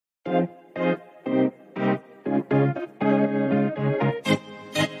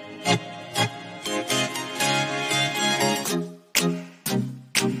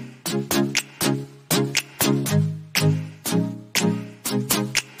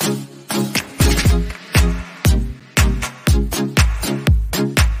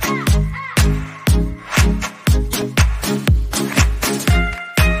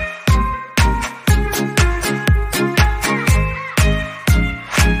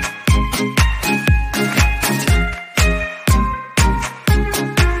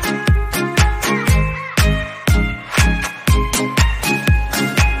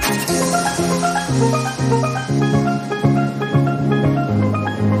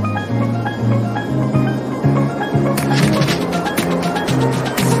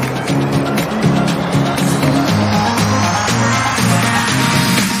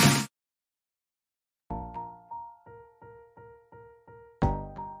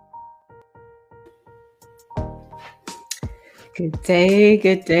Good day,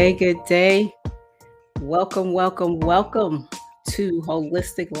 good day, good day. Welcome, welcome, welcome to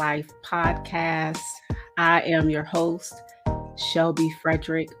Holistic Life Podcast. I am your host, Shelby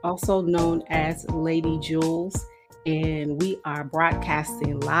Frederick, also known as Lady Jules, and we are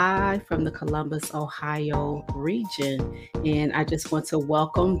broadcasting live from the Columbus, Ohio region. And I just want to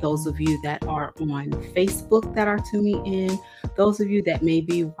welcome those of you that are on Facebook that are tuning in, those of you that may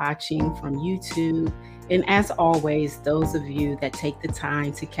be watching from YouTube, and as always, those of you that take the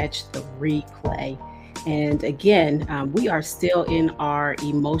time to catch the replay. And again, we are still in our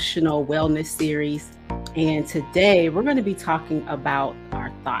emotional wellness series. And today we're going to be talking about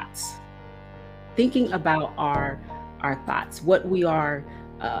our thoughts, thinking about our thoughts, what we are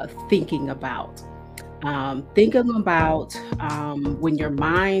thinking about. Thinking about when your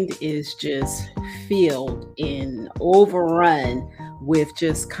mind is just filled and overrun with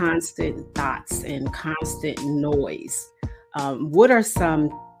just constant thoughts and constant noise. What are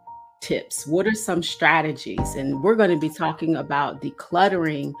some tips? What are some strategies? And we're going to be talking about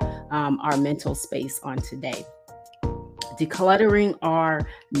decluttering our mental space on today. Decluttering our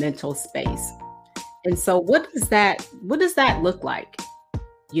mental space. And so what does that look like?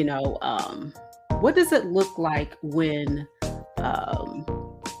 What does it look like when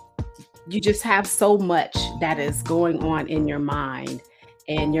you just have so much that is going on in your mind,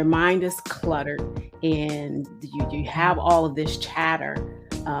 and your mind is cluttered, and you have all of this chatter?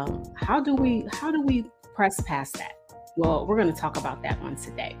 How do we press past that? Well, we're going to talk about that one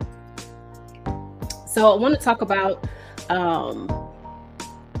today. So I want to talk about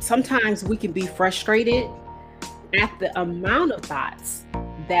sometimes we can be frustrated at the amount of thoughts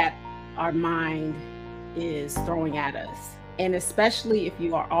that our mind is throwing at us. And especially if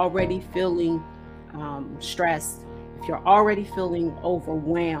you are already feeling stressed, if you're already feeling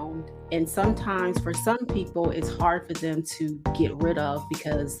overwhelmed. And sometimes for some people, it's hard for them to get rid of,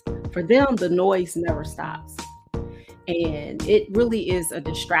 because for them, the noise never stops. And it really is a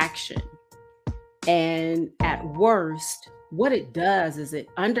distraction. And at worst, what it does is it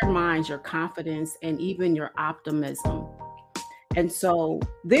undermines your confidence and even your optimism. And so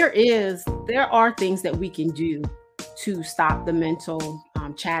there are things that we can do to stop the mental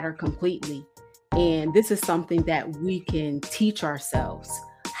chatter completely. And this is something that we can teach ourselves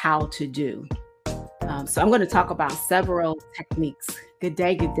how to do. So I'm going to talk about several techniques. Good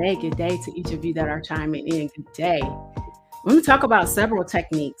day, good day, good day to each of you that are chiming in. Good day. I'm going to talk about several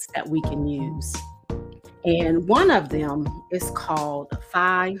techniques that we can use. And one of them is called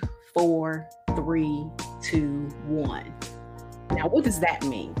 5, 4, 3, 2, 1. Now, what does that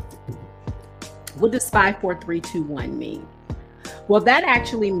mean? What does 5, 4, 3, 2, 1 mean? Well, that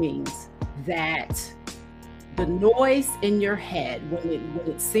actually means that the noise in your head, when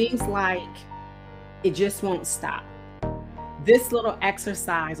it seems like it just won't stop, this little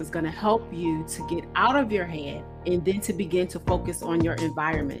exercise is going to help you to get out of your head and then to begin to focus on your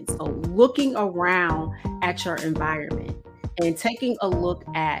environment. So looking around at your environment and taking a look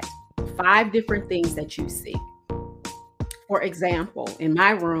at 5 different things that you see. For example, in my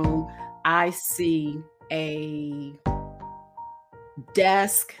room, I see a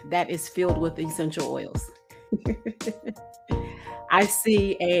desk that is filled with essential oils. I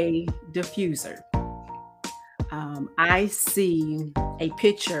see a diffuser. I see a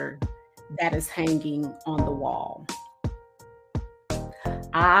picture that is hanging on the wall.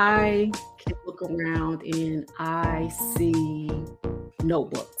 I can look around and I see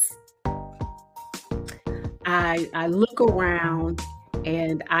notebooks. I look around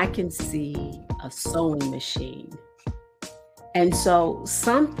and I can see a sewing machine. And so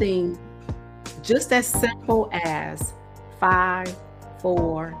something just as simple as 5,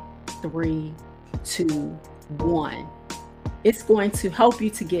 4, 3, 2, 1. It's going to help you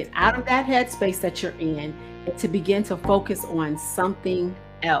to get out of that headspace that you're in and to begin to focus on something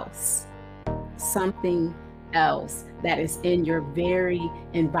else. Something else that is in your very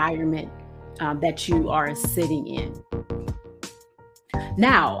environment that you are sitting in.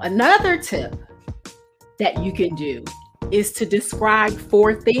 Now, another tip that you can do is to describe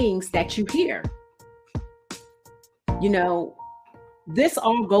 4 things that you hear. You know, this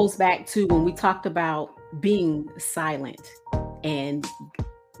all goes back to when we talked about being silent and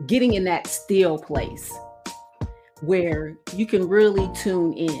getting in that still place where you can really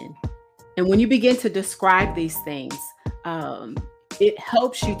tune in. And when you begin to describe these things, it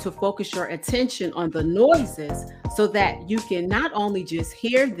helps you to focus your attention on the noises so that you can not only just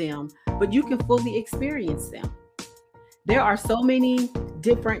hear them, but you can fully experience them. There are so many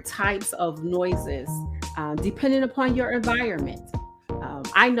different types of noises depending upon your environment.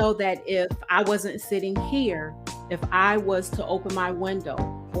 I know that if I wasn't sitting here, if I was to open my window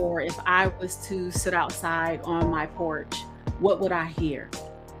or if I was to sit outside on my porch, what would I hear?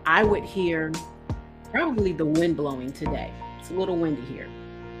 I would hear probably the wind blowing today. It's a little windy here.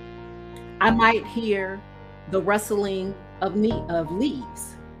 I might hear the rustling of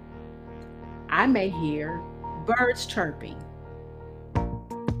leaves. I may hear birds chirping.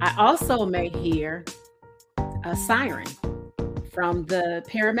 I also may hear a siren from the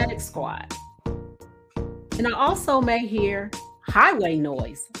paramedic squad. And I also may hear highway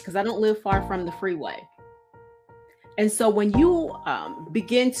noise because I don't live far from the freeway. And so when you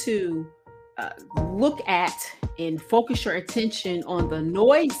begin to look at and focus your attention on the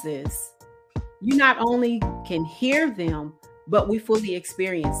noises, you not only can hear them, but we fully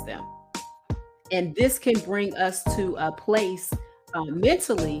experience them. And this can bring us to a place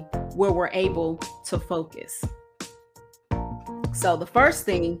mentally where we're able to focus. So the first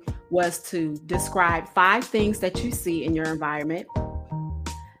thing was to describe 5 things that you see in your environment.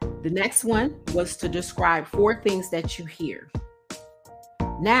 The next one was to describe 4 things that you hear.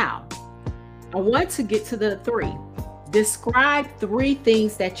 Now, I want to get to the 3. Describe 3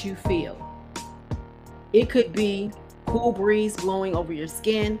 things that you feel. It could be cool breeze blowing over your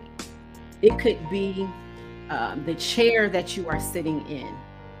skin. It could be the chair that you are sitting in.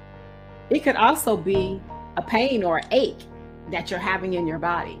 It could also be a pain or ache that you're having in your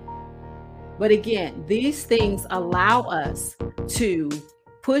body. But again, these things allow us to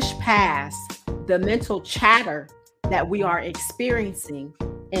push past the mental chatter that we are experiencing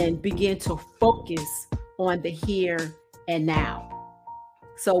and begin to focus on the here and now.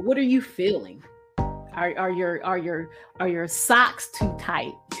 So what are you feeling? Are your socks too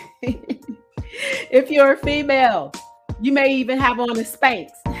tight? If you're a female, you may even have on a Spanx.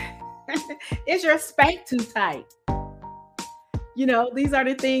 Is your Spanx too tight? You know, these are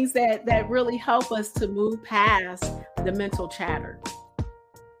the things that really help us to move past the mental chatter.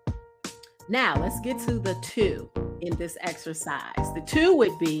 Now, let's get to the 2 in this exercise. The 2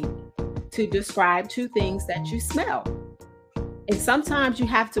 would be to describe 2 things that you smell. And sometimes you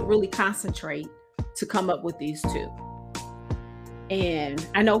have to really concentrate to come up with these 2. And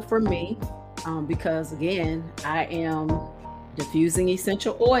I know for me, because again, I am diffusing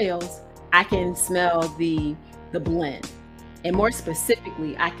essential oils, I can smell the blend. And more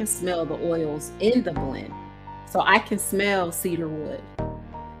specifically, I can smell the oils in the blend. So I can smell cedarwood.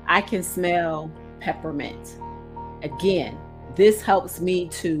 I can smell peppermint. Again, this helps me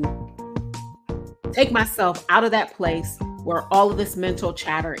to take myself out of that place where all of this mental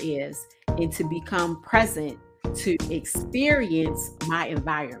chatter is and to become present to experience my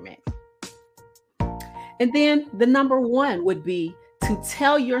environment. And then the number 1 would be to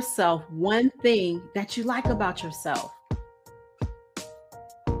tell yourself 1 thing that you like about yourself.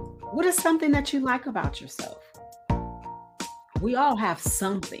 What is something that you like about yourself? We all have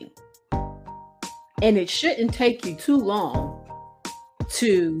something. And it shouldn't take you too long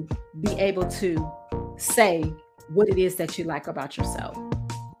to be able to say what it is that you like about yourself.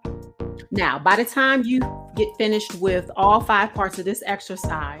 Now, by the time you get finished with all 5 parts of this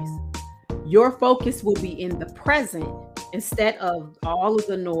exercise, your focus will be in the present instead of all of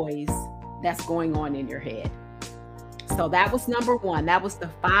the noise that's going on in your head. So that was number 1. That was the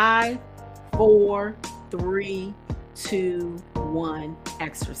 5, 4, 3, 2, 1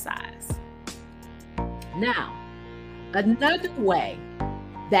 exercise. Now, another way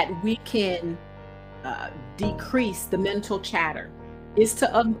that we can decrease the mental chatter is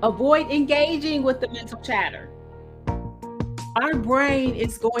to avoid engaging with the mental chatter. Our brain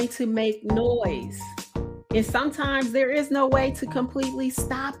is going to make noise, and sometimes there is no way to completely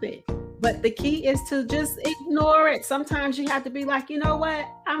stop it. But the key is to just ignore it. Sometimes you have to be like, you know what?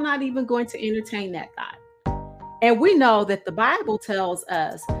 I'm not even going to entertain that thought. And we know that the Bible tells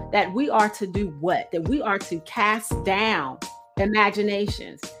us that we are to do what? That we are to cast down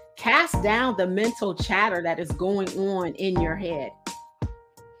imaginations, cast down the mental chatter that is going on in your head,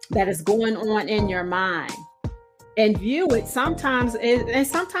 that is going on in your mind, and view it and sometimes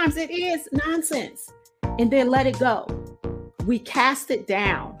it is nonsense, and then let it go. We cast it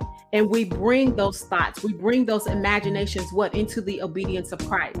down and we bring those thoughts, we bring those imaginations, into the obedience of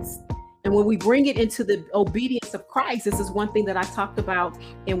Christ. And when we bring it into the obedience of Christ, this is one thing that I talked about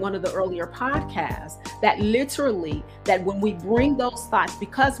in one of the earlier podcasts, that literally, that when we bring those thoughts,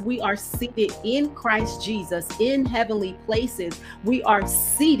 because we are seated in Christ Jesus in heavenly places, we are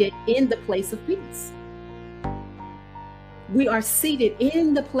seated in the place of peace. We are seated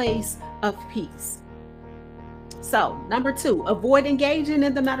in the place of peace. So, number 2, avoid engaging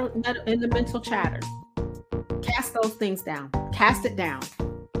in the mental chatter. Cast those things down. Cast it down.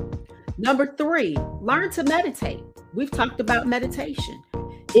 Number 3, learn to meditate. We've talked about meditation.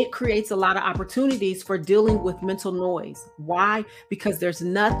 It creates a lot of opportunities for dealing with mental noise. Why? Because there's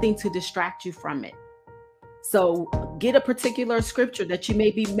nothing to distract you from it. So get a particular scripture that you may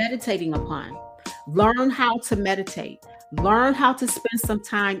be meditating upon. Learn how to meditate. Learn how to spend some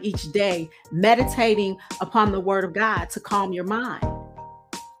time each day meditating upon the word of God to calm your mind.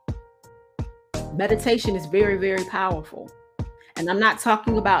 Meditation is very, very powerful. And I'm not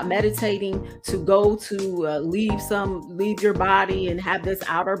talking about meditating to go to leave your body and have this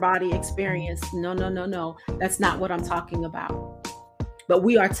outer body experience. No. That's not what I'm talking about. But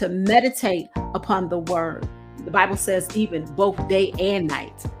we are to meditate upon the word. The Bible says even both day and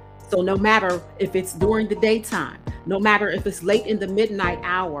night. So no matter if it's during the daytime, no matter if it's late in the midnight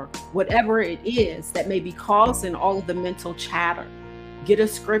hour, whatever it is that may be causing all of the mental chatter, get a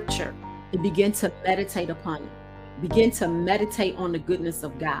scripture and begin to meditate upon it. Begin to meditate on the goodness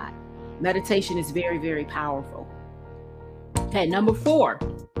of God. Meditation is very, very powerful. Okay, number 4,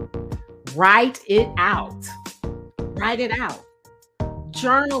 write it out. Write it out.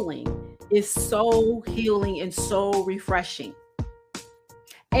 Journaling is so healing and so refreshing.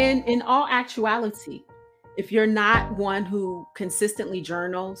 And in all actuality, if you're not one who consistently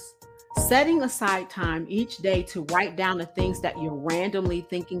journals, setting aside time each day to write down the things that you're randomly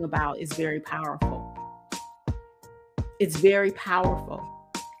thinking about is very powerful. It's very powerful,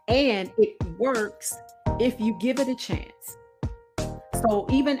 and it works if you give it a chance. So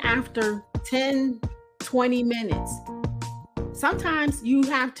even after 10, 20 minutes, sometimes you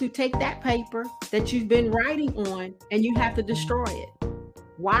have to take that paper that you've been writing on and you have to destroy it.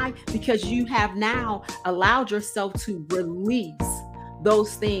 Why? Because you have now allowed yourself to release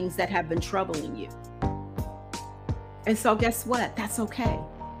those things that have been troubling you. And so guess what? That's okay.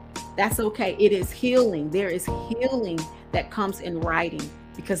 That's okay. It is healing. There is healing that comes in writing,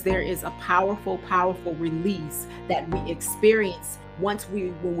 because there is a powerful, powerful release that we experience when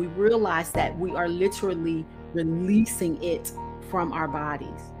we realize that we are literally releasing it from our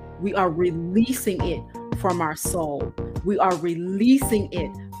bodies. We are releasing it from our soul. We are releasing it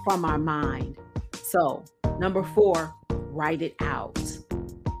from our mind. So, number 4, write it out.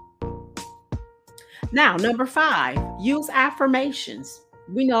 Now, number 5, use affirmations.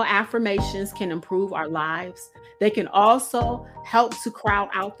 We know affirmations can improve our lives. They can also help to crowd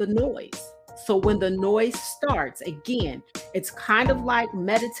out the noise. So when the noise starts, again, it's kind of like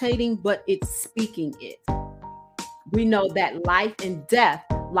meditating, but it's speaking it. We know that life and death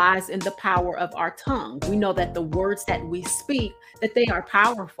lies in the power of our tongue. We know that the words that we speak, that they are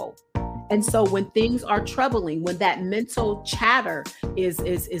powerful. And so when things are troubling, when that mental chatter is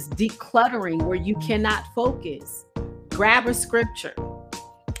decluttering, where you cannot focus, grab a scripture,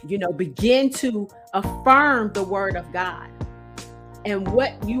 begin to affirm the word of God. And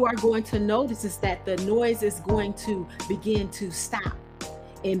what you are going to notice is that the noise is going to begin to stop.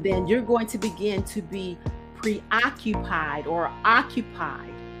 And then you're going to begin to be preoccupied or occupy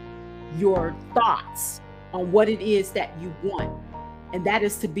your thoughts on what it is that you want. And that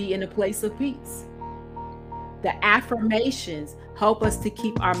is to be in a place of peace. The affirmations help us to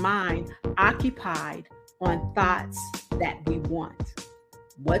keep our mind occupied on thoughts that we want.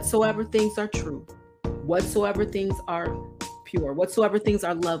 Whatsoever things are true, whatsoever things are pure, whatsoever things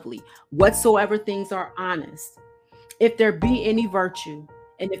are lovely, whatsoever things are honest, if there be any virtue,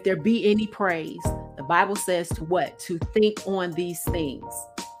 and if there be any praise, the Bible says to what? To think on these things.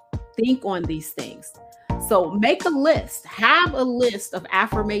 Think on these things. So make a list. Have a list of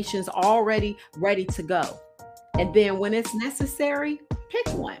affirmations already ready to go. And then when it's necessary, pick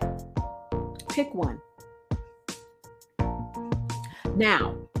one. Pick one.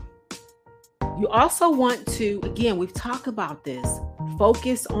 Now, You also want to, again, we've talked about this,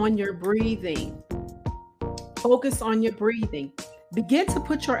 focus on your breathing. Focus on your breathing. Begin to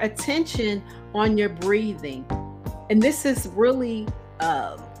put your attention on your breathing. And this is really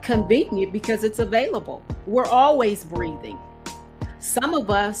convenient because it's available. We're always breathing. Some of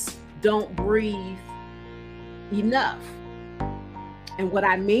us don't breathe enough. And what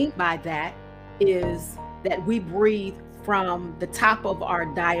I mean by that is that we breathe from the top of our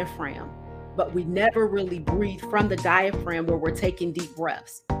diaphragm, but we never really breathe from the diaphragm where we're taking deep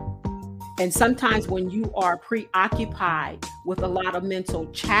breaths. And sometimes when you are preoccupied with a lot of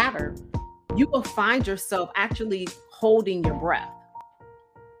mental chatter, you will find yourself actually holding your breath.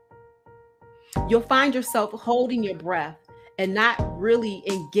 You'll find yourself holding your breath and not really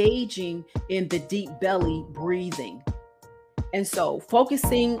engaging in the deep belly breathing. And so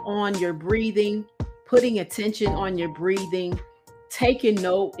focusing on your breathing, putting attention on your breathing, taking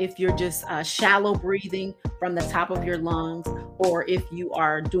note if you're just shallow breathing from the top of your lungs, or if you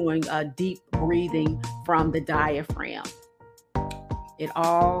are doing a deep breathing from the diaphragm. It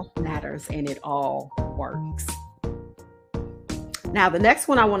all matters and it all works. Now, the next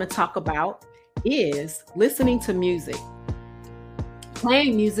one I want to talk about is listening to music.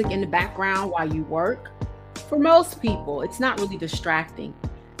 Playing music in the background while you work. For most people, it's not really distracting.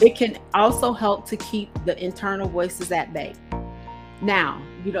 It can also help to keep the internal voices at bay. Now,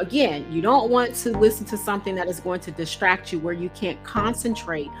 again, you don't want to listen to something that is going to distract you where you can't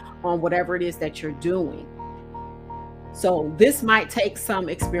concentrate on whatever it is that you're doing. So this might take some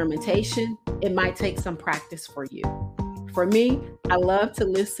experimentation. It might take some practice for you. For me, I love to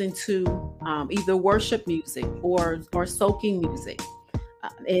listen to either worship music or soaking music.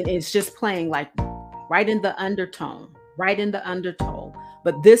 And it's just playing like right in the undertone.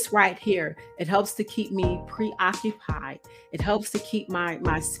 But this right here, it helps to keep me preoccupied. It helps to keep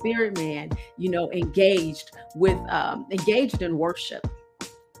my spirit man, engaged in worship.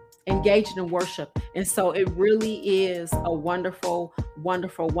 And so it really is a wonderful,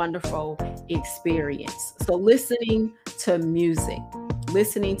 wonderful, wonderful experience. So listening to music,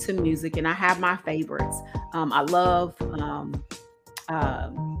 and I have my favorites. I love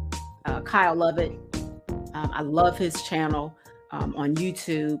Kyle Lovett. I love his channel on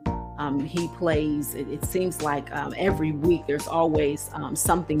YouTube. He plays, it seems like every week there's always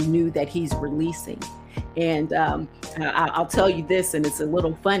something new that he's releasing. And I'll tell you this, and it's a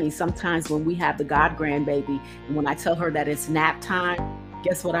little funny. Sometimes when we have the God grandbaby, and when I tell her that it's nap time,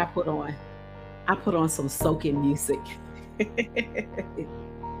 guess what I put on? I put on some soaking music.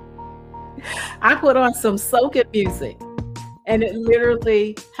 I put on some soaking music. And it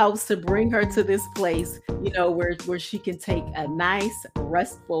literally helps to bring her to this place, where she can take a nice,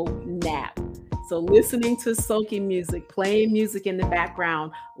 restful nap. So listening to soaking music, playing music in the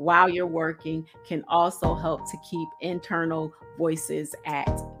background while you're working can also help to keep internal voices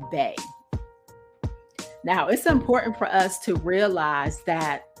at bay. Now, it's important for us to realize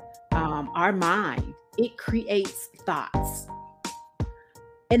that our mind, it creates thoughts.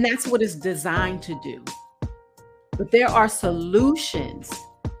 And that's what it's designed to do. But there are solutions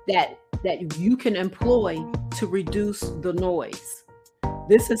that you can employ to reduce the noise.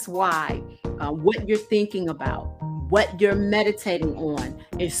 This is why what you're thinking about, what you're meditating on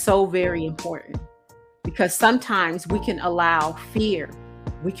is so very important. Because sometimes we can allow fear,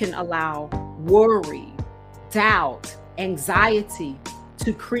 we can allow worry, doubt, anxiety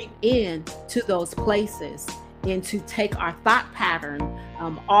to creep in to those places and to take our thought pattern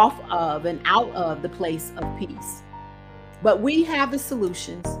off of and out of the place of peace. But we have the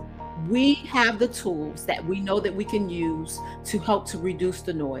solutions. We have the tools that we know that we can use to help to reduce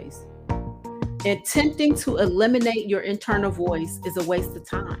the noise. Attempting to eliminate your internal voice is a waste of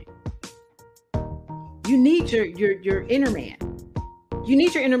time. You need your inner man. You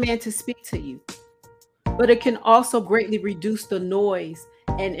need your inner man to speak to you. But it can also greatly reduce the noise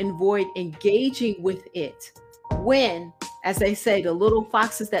and avoid engaging with it when, as they say, the little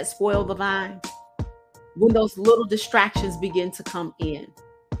foxes that spoil the vine, when those little distractions begin to come in.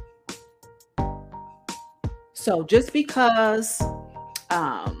 So just because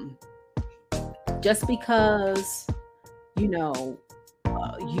you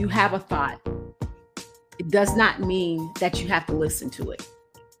have a thought, it does not mean that you have to listen to it.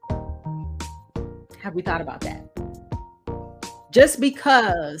 Have we thought about that? Just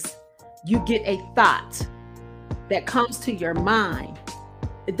because you get a thought that comes to your mind,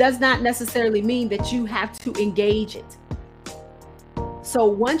 it does not necessarily mean that you have to engage it. So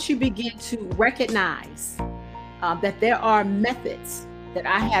once you begin to recognize that there are methods that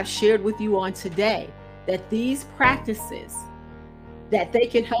I have shared with you on today, that these practices that they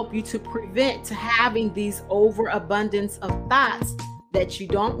can help you to prevent to having these overabundance of thoughts that you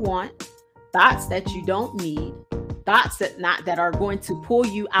don't want, thoughts that you don't need, thoughts that are going to pull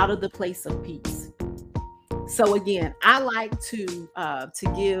you out of the place of peace. So again, I like to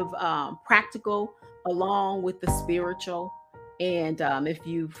give practical along with the spiritual. And if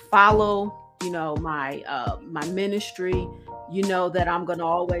you follow, my ministry, you know that I'm going to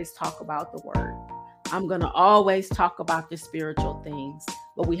always talk about the word. I'm going to always talk about the spiritual things.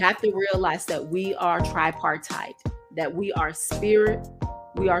 But we have to realize that we are tripartite, that we are spirit,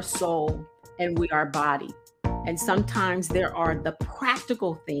 we are soul, and we are body. And sometimes there are the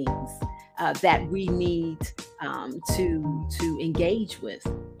practical things that we need to engage with.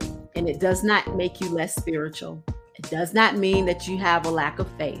 And it does not make you less spiritual. It does not mean that you have a lack of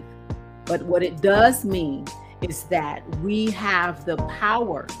faith. But what it does mean is that we have the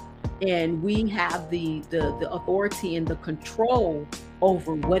power and we have the authority and the control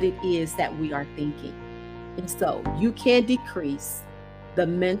over what it is that we are thinking. And so you can decrease the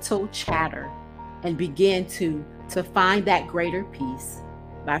mental chatter and begin to find that greater peace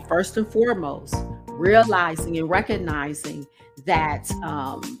by first and foremost realizing and recognizing that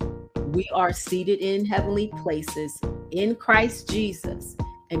we are seated in heavenly places in Christ Jesus.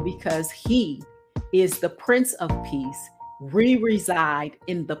 And because he is the Prince of Peace, we reside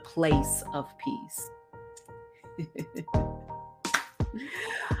in the place of peace.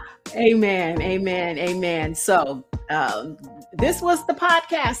 Amen, amen, amen. So this was the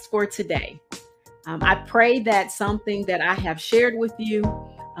podcast for today. I pray that something that I have shared with you,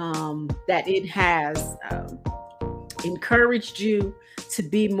 that it has encouraged you to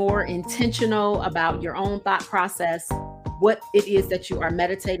be more intentional about your own thought process, what it is that you are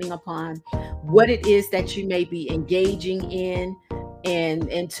meditating upon, what it is that you may be engaging in,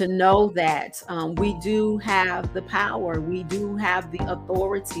 and to know that we do have the power, we do have the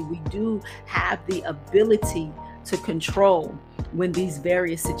authority, we do have the ability to control when these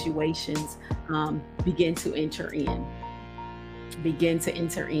various situations begin to enter in.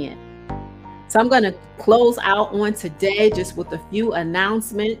 So I'm going to close out on today just with a few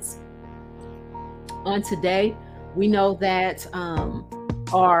announcements. On today, we know that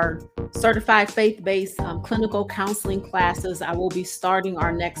our certified faith-based clinical counseling classes, I will be starting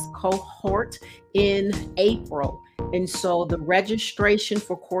our next cohort in April. And so the registration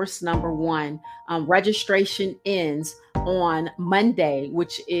for course number 1, registration ends on Monday,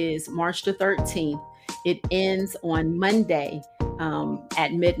 which is March the 13th. It ends on Monday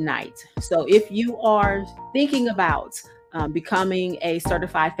at midnight. So if you are thinking about becoming a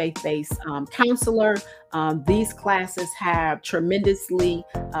certified faith-based counselor, these classes have tremendously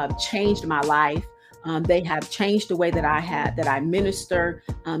changed my life. They have changed the way that I minister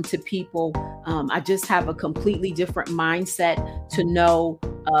to people. I just have a completely different mindset to know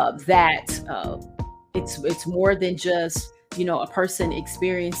that it's more than just a person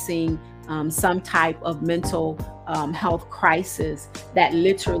experiencing some type of mental health crisis, that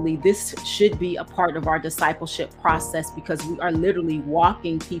literally this should be a part of our discipleship process, because we are literally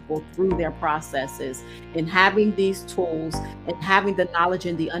walking people through their processes, and having these tools and having the knowledge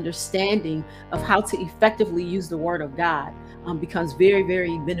and the understanding of how to effectively use the Word of God becomes very,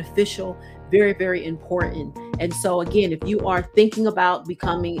 very beneficial, very, very important. And so again, if you are thinking about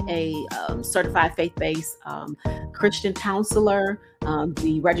becoming a certified faith-based Christian counselor,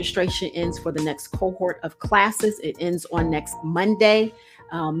 the registration ends for the next cohort of classes. It ends on next Monday,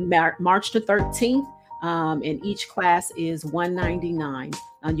 March the 13th, and each class is $199.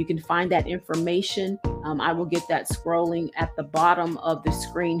 You can find that information. I will get that scrolling at the bottom of the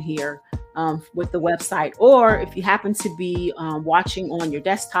screen here with the website. Or if you happen to be watching on your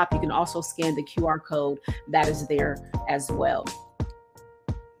desktop, you can also scan the QR code that is there as well.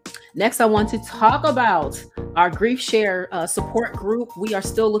 Next, I want to talk about our Grief Share support group. We are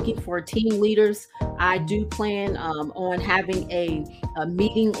still looking for team leaders. I do plan on having a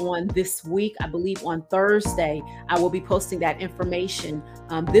meeting on this week. I believe on Thursday, I will be posting that information.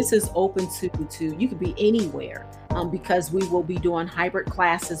 This is open to you could be anywhere. Because we will be doing hybrid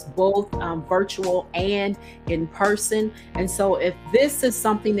classes, both virtual and in person. And so if this is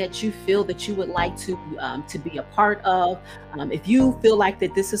something that you feel that you would like to be a part of, if you feel like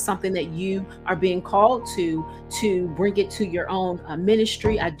that this is something that you are being called to bring it to your own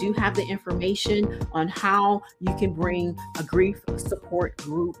ministry, I do have the information on how you can bring a grief support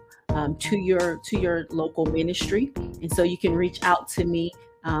group to your local ministry. And so you can reach out to me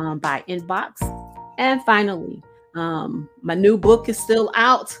by inbox. And finally, my new book is still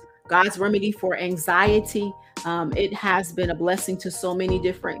out, God's Remedy for Anxiety. It has been a blessing to so many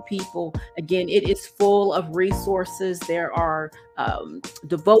different people. Again, it is full of resources. There are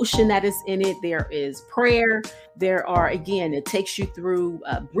devotion that is in it. There is prayer. There are, again, it takes you through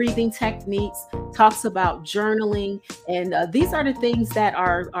breathing techniques, talks about journaling. And these are the things that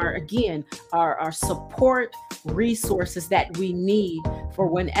are support resources that we need for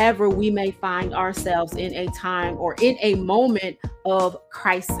whenever we may find ourselves in a time or in a moment of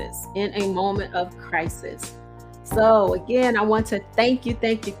crisis, So again, I want to thank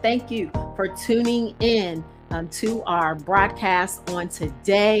you for tuning in to our broadcast on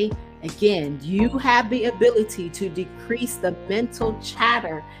today. Again, you have the ability to decrease the mental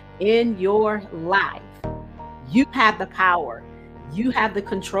chatter in your life. You have the power. You have the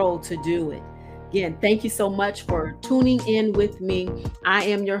control to do it. Again, thank you so much for tuning in with me. I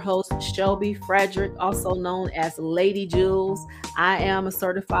am your host, Shelby Frederick, also known as Lady Jules. I am a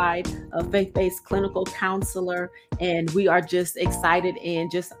certified faith-based clinical counselor, and we are just excited and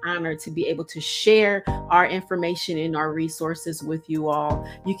just honored to be able to share our information and our resources with you all.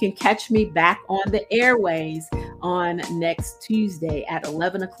 You can catch me back on the airways on next Tuesday at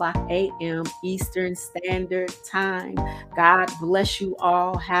 11 o'clock a.m. Eastern Standard Time. God bless you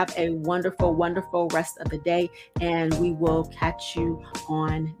all. Have a wonderful, wonderful rest of the day, and we will catch you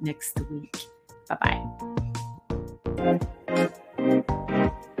on next week. Bye-bye.